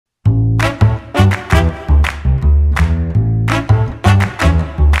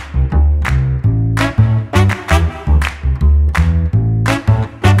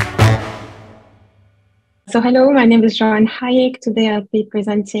Hello, my name is Joanne Hayek. Today I'll be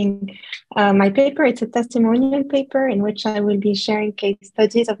presenting my paper. It's a testimonial paper in which I will be sharing case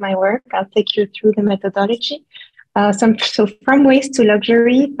studies of my work. I'll take you through the methodology. So from waste to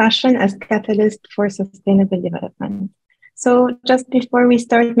luxury, fashion as catalyst for sustainable development. So just before we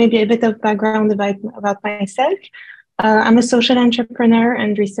start, maybe a bit of background about myself. I'm a social entrepreneur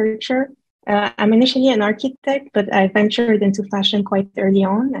and researcher. I'm initially an architect, but I ventured into fashion quite early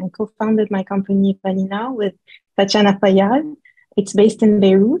on and co-founded my company Vanina with Tatiana Fayad. It's based in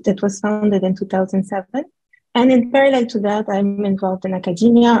Beirut. It was founded in 2007. And in parallel to that, I'm involved in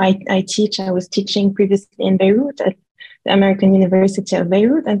academia. I was teaching previously in Beirut at the American University of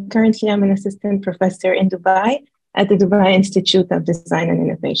Beirut. And currently I'm an assistant professor in Dubai at the Dubai Institute of Design and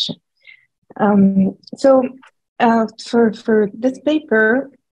Innovation. For this paper,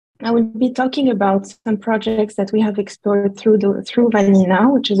 I will be talking about some projects that we have explored through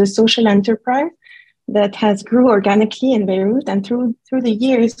Vanina, which is a social enterprise that has grew organically in Beirut. And through the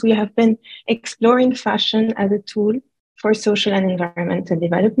years, we have been exploring fashion as a tool for social and environmental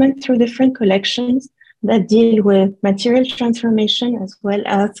development through different collections that deal with material transformation as well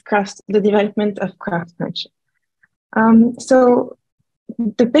as the development of craftsmanship. So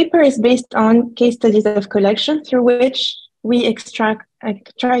the paper is based on case studies of collection through which we try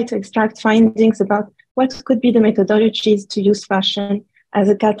to extract findings about what could be the methodologies to use fashion as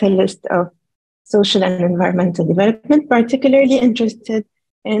a catalyst of social and environmental development, particularly interested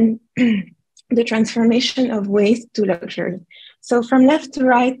in the transformation of waste to luxury. So from left to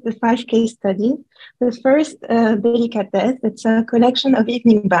right, the 5 case studies. The first, Délicatesse, it's a collection of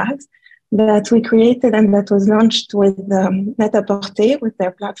evening bags that we created and that was launched with Net-a-Porter, with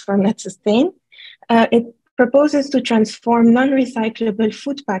their platform NetSustain. It proposes to transform non-recyclable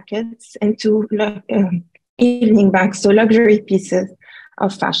food packets into evening bags, so luxury pieces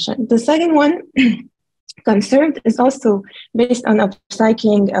of fashion. The second one, Conserved, is also based on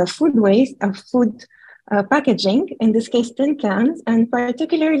upcycling food waste, of food packaging, in this case tin cans, and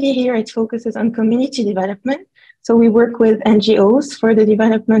particularly here it focuses on community development. So we work with NGOs for the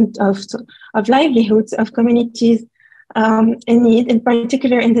development of livelihoods of communities in need, in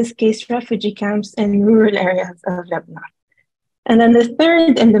particular, in this case, refugee camps in rural areas of Lebanon. And then the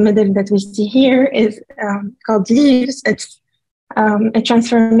third in the middle that we see here is called Leaves. It's a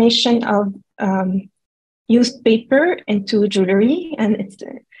transformation of used paper into jewelry, and it's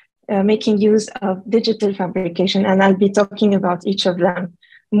making use of digital fabrication. And I'll be talking about each of them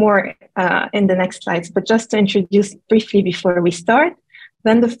more in the next slides, but just to introduce briefly before we start.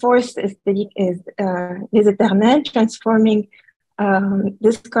 Then the fourth is Les Éternels, transforming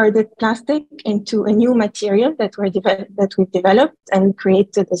discarded plastic into a new material that we developed and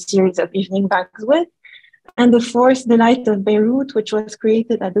created a series of evening bags with. And the fourth, The Light of Beirut, which was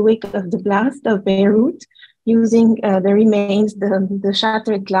created at the wake of the blast of Beirut, using the remains, the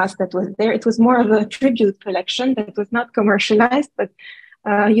shattered glass that was there. It was more of a tribute collection that was not commercialized, but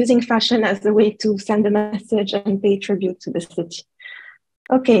using fashion as a way to send a message and pay tribute to the city.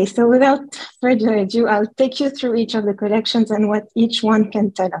 Okay, so without further ado, I'll take you through each of the collections and what each one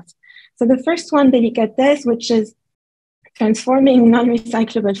can tell us. So the first one, Délicatesse, which is transforming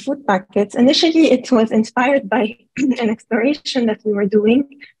non-recyclable food packets. Initially, it was inspired by an exploration that we were doing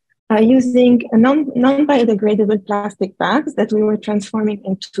using non-biodegradable plastic bags that we were transforming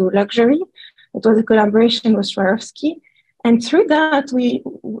into luxury. It was a collaboration with Swarovski. And through that,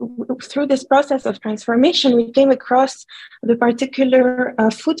 through this process of transformation, we came across the particular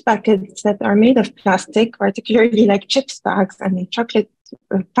food packets that are made of plastic, particularly like chips bags and chocolate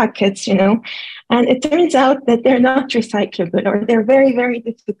packets, and it turns out that they're not recyclable, or they're very, very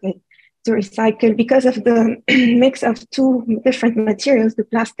difficult to recycle because of the mix of 2 different materials, the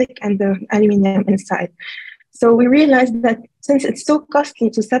plastic and the aluminum inside. So we realized that since it's so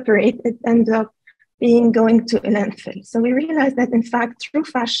costly to separate, it ends up going to a landfill. So we realized that, in fact, through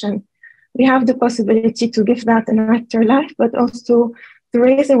fashion, we have the possibility to give that an afterlife, but also to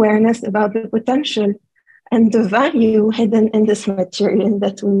raise awareness about the potential and the value hidden in this material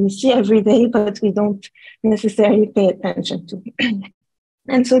that we see every day, but we don't necessarily pay attention to.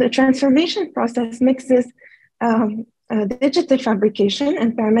 And so the transformation process mixes digital fabrication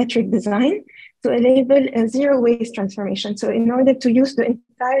and parametric design to enable a zero waste transformation. So in order to use the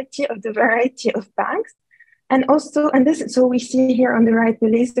entirety of the variety of bags, so we see here on the right, the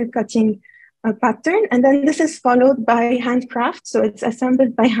laser cutting pattern, and then this is followed by handcraft. So it's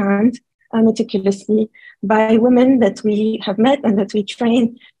assembled by hand meticulously by women that we have met and that we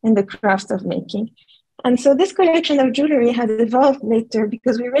train in the crafts of making. And so this collection of jewelry has evolved later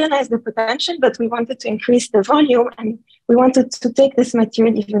because we realized the potential, but we wanted to increase the volume and we wanted to take this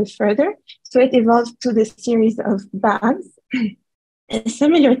material even further. So it evolved to this series of bags, a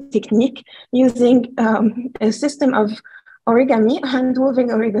similar technique using a system of origami, hand-woven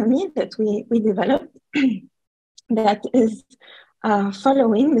origami that we developed that is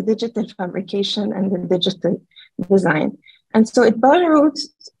following the digital fabrication and the digital design. And so it borrowed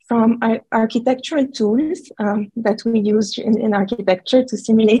from architectural tools that we use in architecture to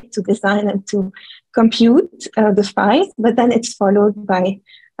simulate, to design, and to compute the files, but then it's followed by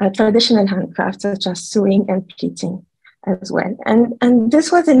traditional handcrafts such as sewing and pleating as well. And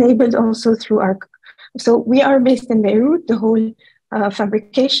this was enabled also through so we are based in Beirut, the whole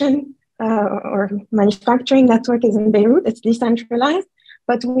fabrication or manufacturing network is in Beirut, it's decentralized,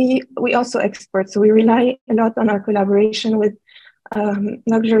 but we also export. So we rely a lot on our collaboration with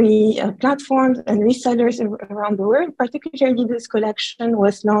luxury platforms and resellers around the world. Particularly, this collection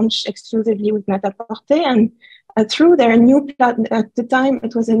was launched exclusively with Net-a-Porter, and through their new at the time,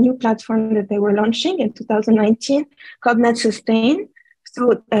 it was a new platform that they were launching in 2019 called Net Sustain,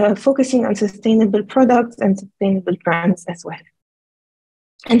 so focusing on sustainable products and sustainable brands as well.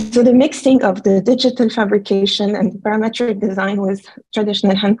 And so the mixing of the digital fabrication and the parametric design with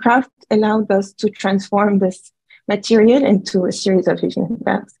traditional handcraft allowed us to transform this material into a series of evening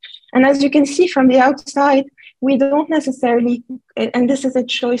bags. And as you can see from the outside, we don't necessarily, and this is a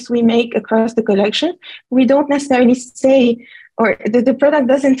choice we make across the collection, we don't necessarily say, or the product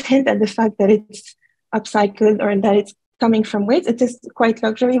doesn't hint at the fact that it's upcycled or that it's coming from waste. It is quite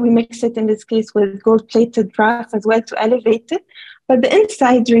luxury. We mix it in this case with gold-plated brass as well to elevate it. But the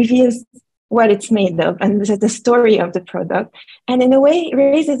inside reveals what it's made of and the story of the product. And in a way, it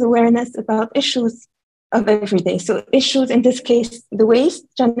raises awareness about issues of every day. So issues, in this case, the waste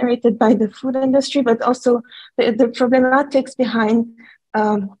generated by the food industry, but also the problematics behind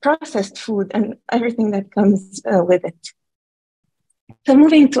processed food and everything that comes with it. So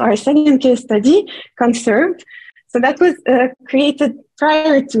moving to our second case study, Conserved. So that was created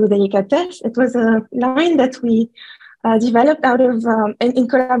prior to Delicatesse. It was a line that we developed out of, in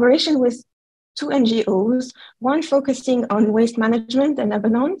collaboration with two NGOs, one focusing on waste management in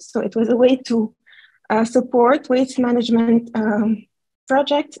Lebanon. So it was a way to support waste management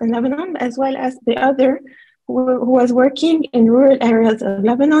projects in Lebanon, as well as the other who was working in rural areas of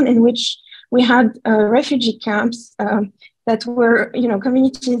Lebanon, in which we had refugee camps that were,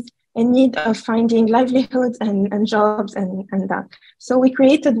 communities in need of finding livelihoods and jobs and that. So we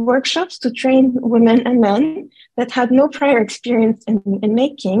created workshops to train women and men that had no prior experience in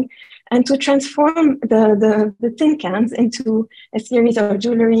making, and to transform the tin cans into a series of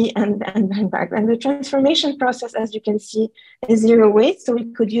jewelry and handbags. And the transformation process, as you can see, is zero waste. So we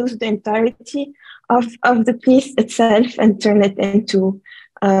could use the entirety of the piece itself and turn it into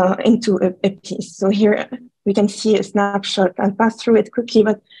a piece. So here we can see a snapshot. I'll pass through it quickly,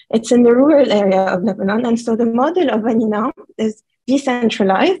 but it's in the rural area of Lebanon. And so the model of Vanina is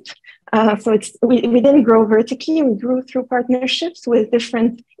decentralized. So we didn't grow vertically, we grew through partnerships with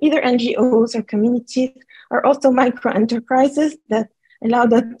different either NGOs or communities, or also micro enterprises that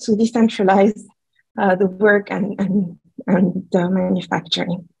allowed us to decentralize the work and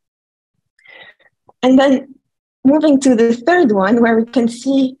manufacturing. And then moving to the third one, where we can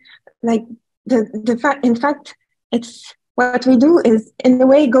see like in fact, it's what we do is in a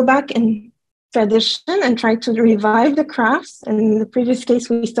way go back in tradition and try to revive the crafts. In the previous case,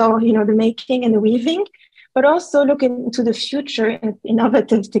 we saw, the making and the weaving, but also look into the future and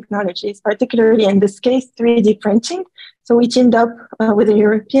innovative technologies, particularly in this case, 3D printing. So we teamed up with a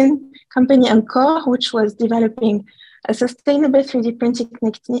European company, Encore, which was developing a sustainable 3D printing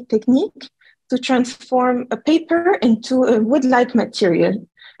technique to transform a paper into a wood-like material.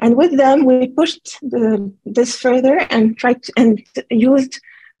 And with them, we pushed this further and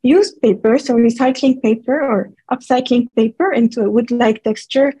used paper, so recycling paper or upcycling paper into a wood-like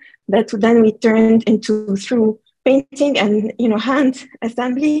texture that then we turned into through painting and hand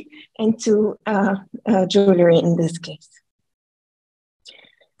assembly into jewelry in this case.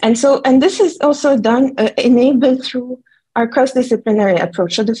 And this is also done enabled through our cross-disciplinary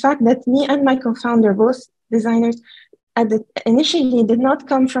approach. So the fact that me and my co-founder, both designers, initially did not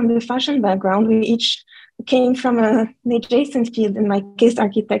come from the fashion background. We each came from an adjacent field, in my case,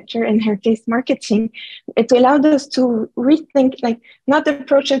 architecture, in her case, marketing. It allowed us to rethink, not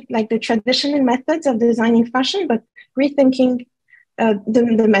approach it like the traditional methods of designing fashion, but rethinking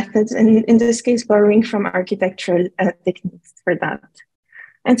the methods, and in this case, borrowing from architectural techniques for that.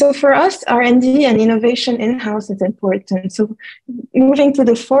 And so for us, R&D and innovation in-house is important. So moving to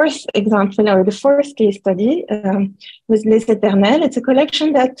the fourth example or the fourth case study with Les Éternels, it's a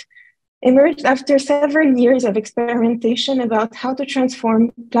collection that emerged after several years of experimentation about how to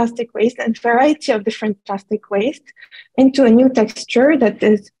transform plastic waste and variety of different plastic waste into a new texture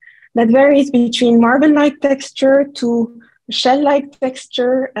that varies between marble-like texture to shell-like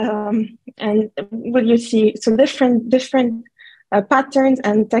texture, and what you see, so different patterns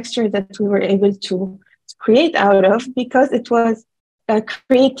and textures that we were able to create out of because it was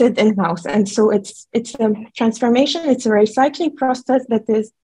created in-house. And so it's a transformation, it's a recycling process that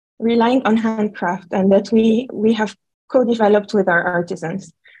is relying on handcraft and that we have co-developed with our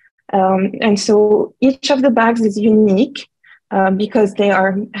artisans. And so each of the bags is unique because they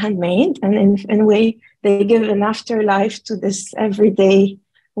are handmade, and in a way they give an afterlife to this everyday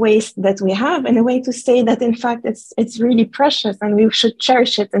waste that we have, and a way to say that in fact it's really precious and we should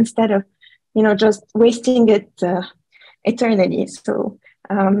cherish it instead of just wasting it eternally. So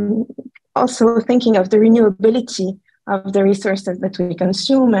also thinking of the renewability of the resources that we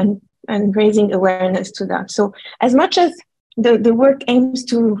consume and raising awareness to that. So as much as the work aims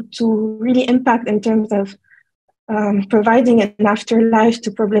to really impact in terms of providing an afterlife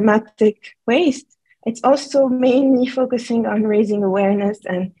to problematic waste, it's also mainly focusing on raising awareness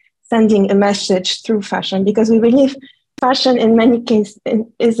and sending a message through fashion, because we believe fashion in many cases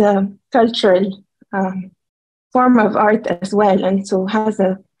is a cultural form of art as well, and so has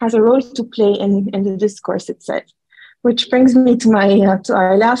a role to play in the discourse itself. Which brings me to to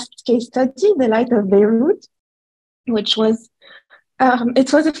our last case study, The Light of Beirut, which was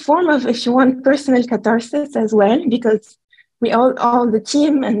it was a form of, if you want, personal catharsis as well, because we all the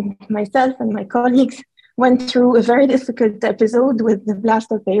team and myself and my colleagues went through a very difficult episode with the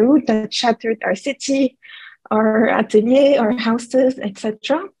blast of Beirut that shattered our city, our atelier, our houses,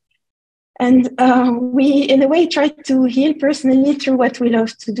 etc. And we, in a way, tried to heal personally through what we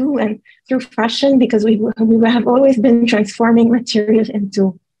love to do and through fashion, because we have always been transforming materials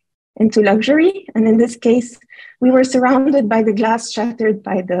into luxury. And in this case, we were surrounded by the glass shattered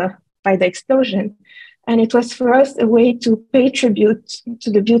by the explosion. And it was for us a way to pay tribute to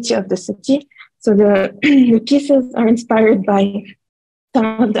the beauty of the city. So the pieces are inspired by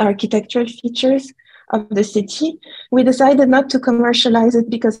some of the architectural features of the city. We decided not to commercialize it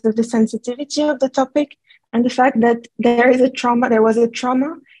because of the sensitivity of the topic and the fact that there was a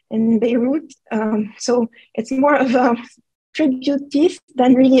trauma in Beirut. So it's more of a tribute piece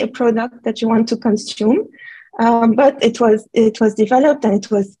than really a product that you want to consume. But it was developed, and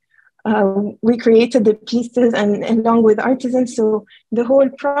it was we created the pieces and along with artisans. So the whole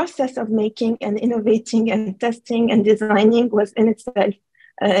process of making and innovating and testing and designing was in itself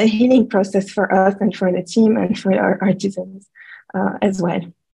a healing process for us and for the team and for our artisans as well.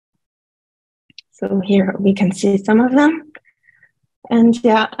 So here we can see some of them. And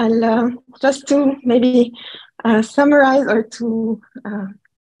yeah, I'll just to maybe summarize or to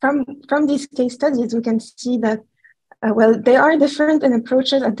from these case studies, we can see that well, they are different in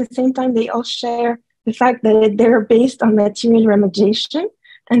approaches. At the same time, they all share the fact that they're based on material remediation.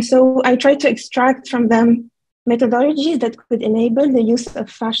 And so I try to extract from them methodologies that could enable the use of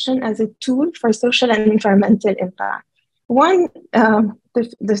fashion as a tool for social and environmental impact. One,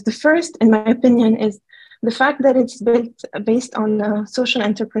 the first, in my opinion, is the fact that it's built based on a social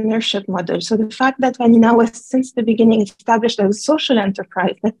entrepreneurship model. So the fact that Vanina was since the beginning established as a social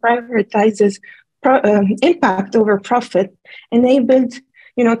enterprise that prioritizes impact over profit, enabled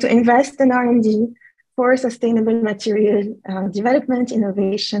to invest in R&D for sustainable material development,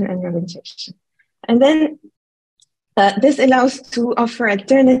 innovation, and remediation. And then this allows to offer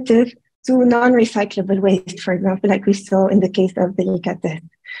alternative to non-recyclable waste, for example, like we saw in the case of the ICATES.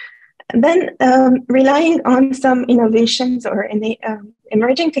 And then relying on some innovations or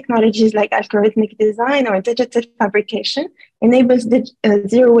emerging technologies like algorithmic design or digital fabrication enables the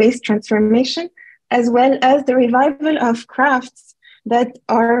zero waste transformation, as well as the revival of crafts that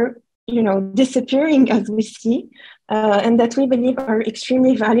are, disappearing as we see, and that we believe are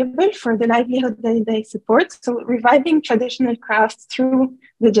extremely valuable for the livelihood that they support. So reviving traditional crafts through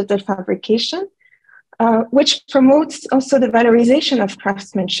digital fabrication, which promotes also the valorization of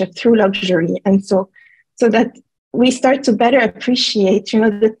craftsmanship through luxury. And so that we start to better appreciate,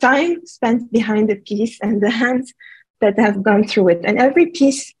 the time spent behind the piece and the hands that have gone through it. And every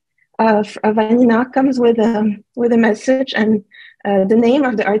piece of Vanina comes with a message and the name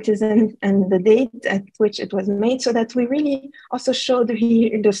of the artisan and the date at which it was made, so that we really also show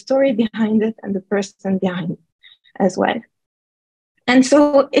the story behind it and the person behind it as well. And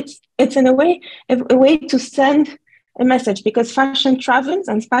so it's in a way to send a message, because fashion travels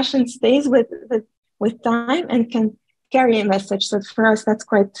and fashion stays with time and can carry a message. So for us, that's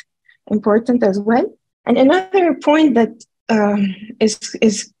quite important as well. And another point that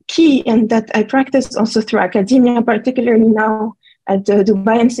is key and that I practice also through academia, particularly now at the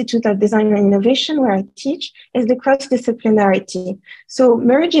Dubai Institute of Design and Innovation, where I teach, is the cross-disciplinarity. So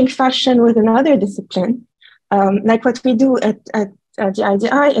merging fashion with another discipline, like what we do at the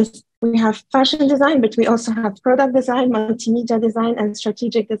IDI is we have fashion design, but we also have product design, multimedia design, and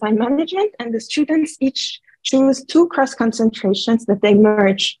strategic design management. And the students each choose 2 cross concentrations that they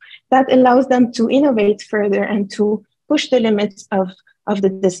merge. That allows them to innovate further and to push the limits of the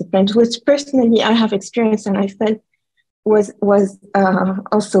disciplines, which personally I have experienced and I felt was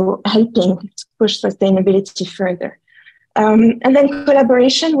also helping to push sustainability further. And then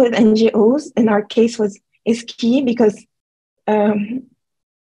collaboration with NGOs in our case is key, because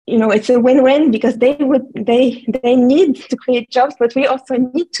it's a win-win, because they need to create jobs, but we also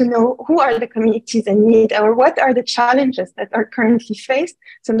need to know who are the communities in need, or what are the challenges that are currently faced,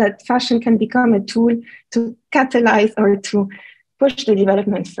 so that fashion can become a tool to catalyze or to push the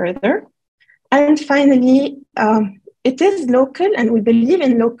development further. And finally, it is local, and we believe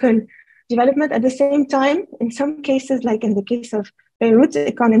in local development. At the same time, in some cases, like in the case of Beirut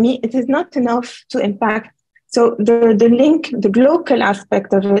economy, it is not enough to impact. So the link, the local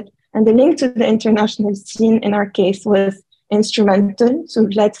aspect of it, and the link to the international scene in our case was instrumental to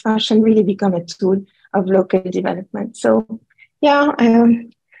let fashion really become a tool of local development. So yeah,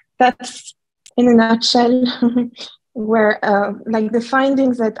 that's in a nutshell where like the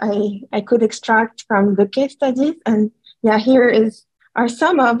findings that I could extract from the case studies. And yeah, here are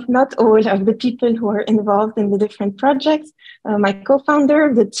some of, not all of the people who are involved in the different projects, my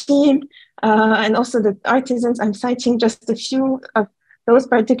co-founder, the team, and also the artisans. I'm citing just a few of those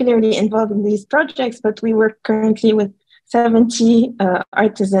particularly involved in these projects, but we work currently with 70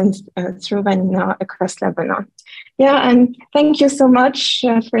 artisans through Vanina across Lebanon. Yeah, and thank you so much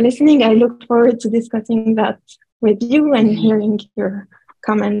for listening. I look forward to discussing that with you and hearing your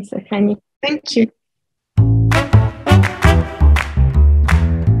comments, if any. Thank you.